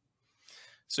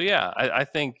so, yeah, I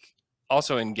think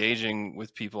also engaging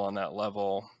with people on that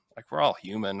level, like, we're all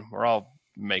human. We're all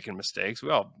making mistakes. We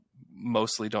all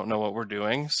mostly don't know what we're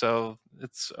doing. So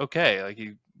it's okay. Like,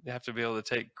 you have to be able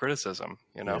to take criticism,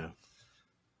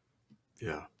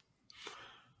 Yeah.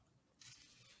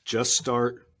 Just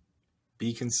start,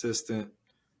 be consistent,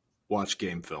 watch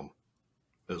game film.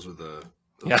 Those are the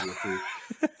three.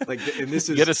 And this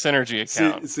is, get a Synergy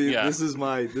account.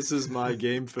 This is my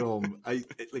game film. I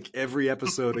like every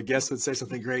episode a guest would say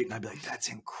something great, and I'd be like, that's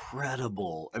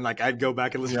incredible. And like, I'd go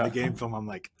back and listen to the game film. I'm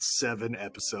like, 7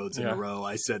 episodes in a row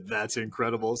I said that's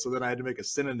incredible. So then I had to make a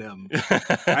synonym.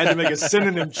 I had to make a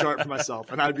synonym chart for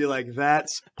myself, and I'd be like,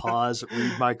 that's pause,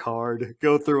 read my card,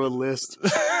 go through a list.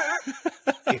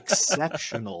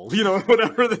 exceptional,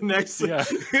 whatever the next Yeah.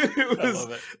 it was. I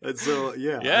love it. And so,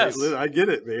 yeah, Yes. I get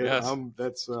it, man. Yes.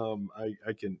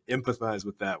 I can empathize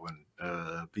with that one.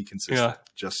 Be consistent. Yeah.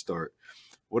 Just start.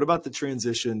 What about the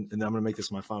transition? And then I'm going to make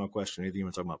this my final question. Anything you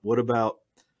want to talk about? What about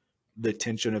the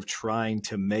tension of trying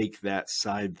to make that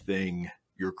side thing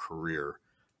your career?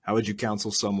 How would you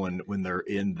counsel someone when they're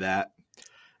in that,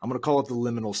 I'm going to call it the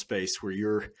liminal space, where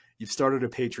you've started a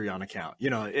Patreon account,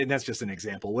 and that's just an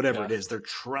example, whatever it is, they're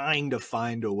trying to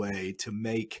find a way to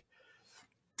make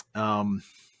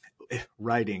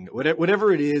writing,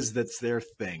 whatever it is that's their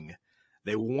thing.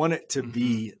 They want it to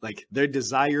be like, they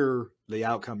desire the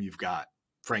outcome you've got,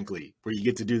 frankly, where you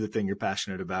get to do the thing you're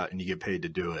passionate about and you get paid to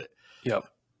do it. Yep.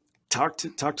 Talk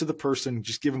to the person,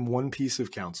 just give them one piece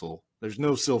of counsel. There's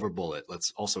no silver bullet.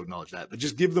 Let's also acknowledge that, but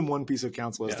just give them one piece of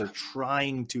counsel as they're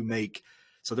trying to make,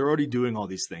 so they're already doing all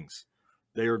these things.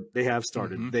 They have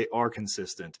started, they are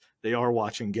consistent. They are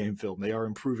watching game film. They are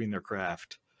improving their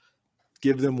craft.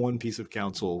 Give them one piece of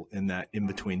counsel in that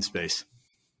in-between space.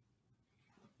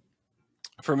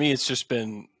 For me, it's just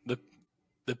been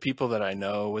the people that I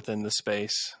know within the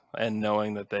space, and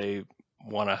knowing that they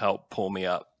want to help pull me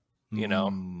up.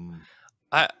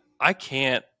 I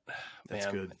can't, That's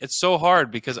man, good. it's so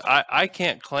hard because I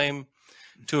can't claim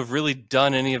to have really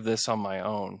done any of this on my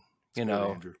own.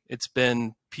 Andrew. It's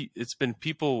been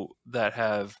people that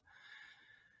have,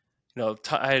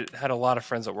 I had a lot of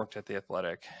friends that worked at the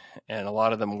Athletic, and a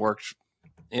lot of them worked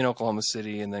in Oklahoma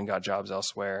City and then got jobs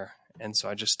elsewhere. And so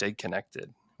I just stayed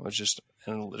connected. It was just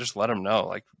let them know,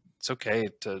 like, it's okay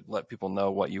to let people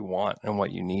know what you want and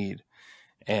what you need.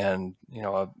 And,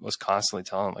 I was constantly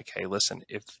telling them, like, hey, listen,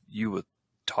 if you would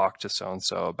talk to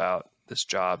so-and-so about this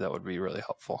job, that would be really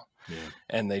helpful. Yeah.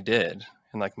 And And they did.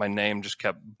 And like, my name just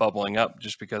kept bubbling up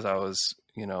just because I was,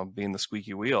 being the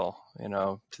squeaky wheel,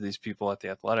 to these people at the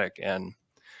Athletic. And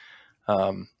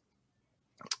I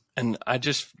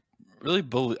just really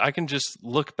believe, I can just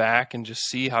look back and just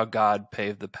see how God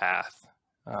paved the path.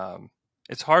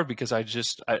 It's hard because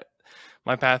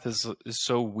my path is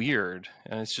so weird,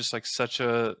 and it's just like such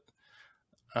a,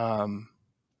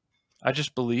 I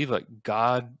just believe like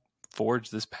God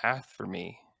forged this path for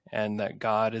me, and that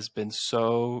God has been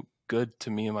so good to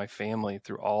me and my family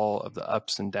through all of the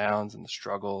ups and downs and the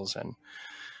struggles, and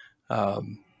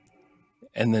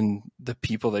then the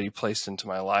people that he placed into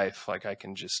my life. Like, I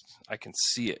can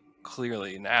see it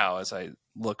clearly now as I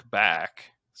look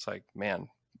back. It's like, man,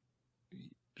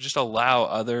 just allow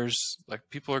others, like,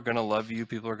 people are going to love you.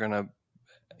 People are going to,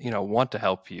 want to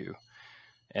help you.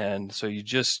 And so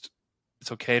it's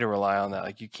okay to rely on that.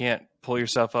 Like, you can't pull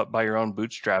yourself up by your own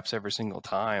bootstraps every single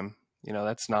time.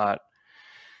 That's not,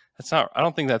 I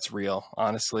don't think that's real,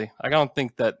 honestly. I don't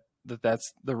think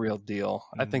that's the real deal.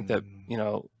 I think that,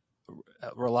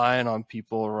 relying on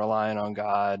people, relying on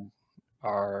God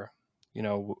are,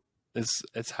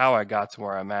 it's how I got to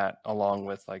where I'm at, along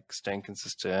with like staying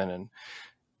consistent and,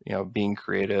 being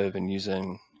creative and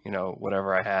using,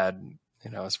 whatever I had,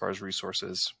 as far as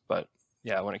resources. But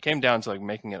yeah, when it came down to like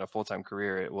making it a full-time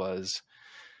career, it was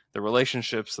the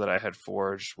relationships that I had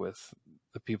forged with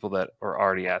the people that were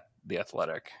already at the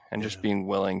Athletic, and just being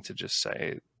willing to just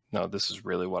say, no, this is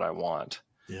really what I want.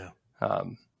 Yeah.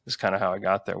 Is kind of how I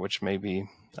got there, which may be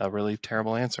a really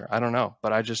terrible answer. I don't know,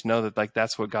 but I just know that like,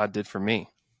 that's what God did for me.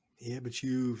 Yeah, but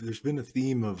there's been a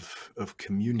theme of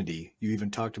community. You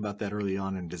even talked about that early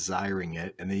on and desiring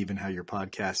it, and then even how your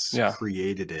podcasts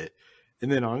created it.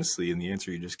 And then honestly, in the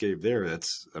answer you just gave there,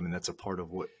 that's a part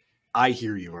of what I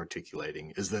hear you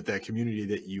articulating, is that community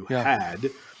that you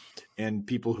had, and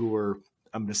people who were,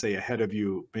 I'm going to say, ahead of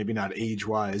you, maybe not age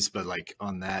wise, but like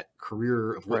on that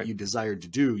career of what you desired to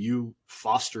do, you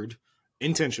fostered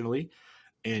intentionally.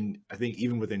 And I think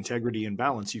even with integrity and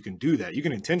balance, you can do that. You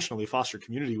can intentionally foster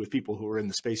community with people who are in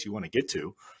the space you want to get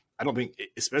to. I don't think,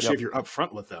 especially if you're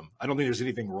upfront with them, I don't think there's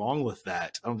anything wrong with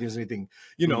that. I don't think there's anything,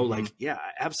 like, yeah,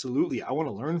 absolutely. I want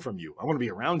to learn from you. I want to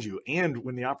be around you. And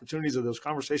when the opportunities of those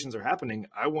conversations are happening,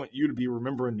 I want you to be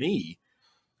remembering me.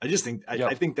 I just think,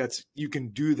 I think that's, you can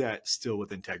do that still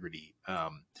with integrity. I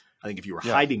think if you were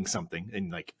hiding something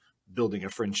and like building a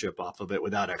friendship off of it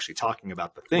without actually talking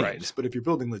about the things, but if you're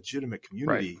building legitimate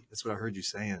community, that's what I heard you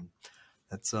saying.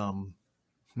 That's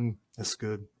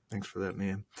good. Thanks for that,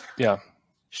 man. Yeah.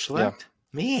 Schlecht,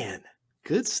 man,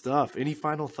 good stuff. Any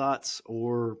final thoughts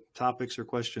or topics or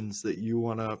questions that you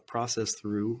want to process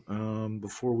through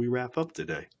before we wrap up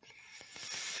today?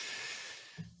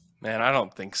 Man, I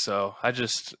don't think so. I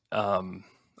just am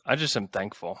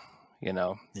thankful,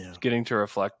 getting to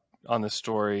reflect on the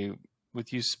story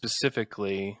with you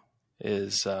specifically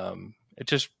is, it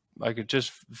just it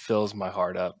just fills my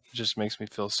heart up. It just makes me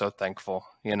feel so thankful,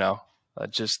 you know,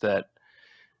 just that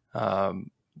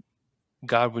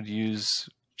God would use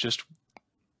just,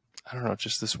 I don't know,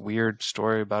 just this weird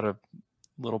story about a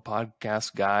little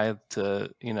podcast guy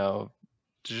to, you know,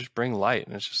 to just bring light.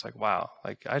 And it's just like, wow,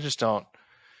 like I just don't,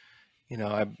 you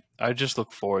know, I just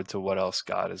look forward to what else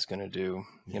God is going to do,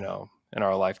 you know, in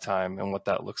our lifetime and what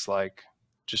that looks like,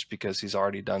 just because he's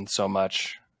already done so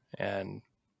much. And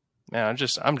man, I'm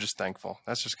just thankful.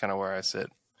 That's just kind of where I sit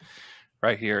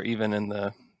right here, even in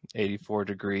the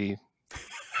 84-degree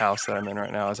house that I'm in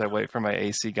right now, as I wait for my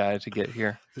AC guy to get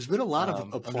here. There's been a lot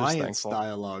of appliance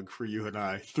dialogue for you and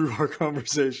I through our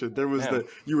conversation. There was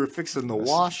you were fixing the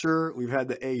washer. We've had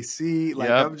the AC. Like,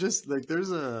 I'm just like,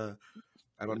 there's a,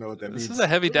 I don't know what that means. This is a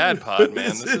heavy dad pod,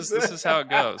 man. This is how it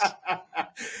goes.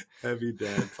 Heavy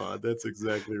dad pod. That's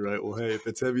exactly right. Well, hey, if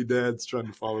it's heavy dads trying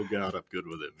to follow God, I'm good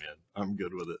with it, man. I'm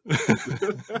good with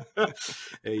it.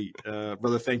 Hey,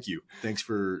 brother, thank you. Thanks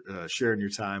for sharing your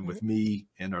time with me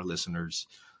and our listeners.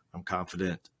 I'm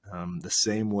confident the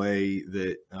same way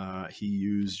that he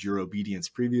used your obedience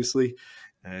previously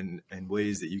and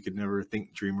ways that you could never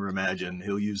think, dream, or imagine.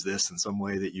 He'll use this in some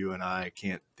way that you and I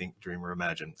can't think, dream, or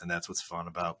imagine. And that's what's fun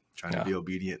about trying to be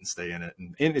obedient and stay in it.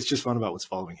 And it's just fun about what's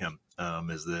following him,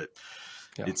 is that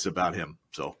it's about him.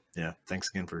 So, yeah, thanks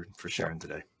again for sharing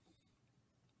today.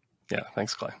 Yeah,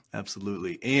 thanks, Clay.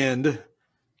 Absolutely. And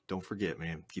don't forget,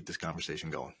 man, keep this conversation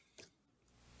going.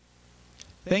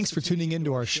 Thanks for tuning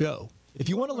into our show. If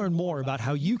you want to learn more about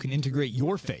how you can integrate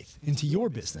your faith into your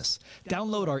business,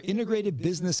 download our integrated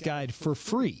business guide for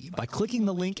free by clicking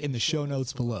the link in the show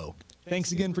notes below.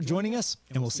 Thanks again for joining us,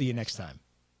 and we'll see you next time.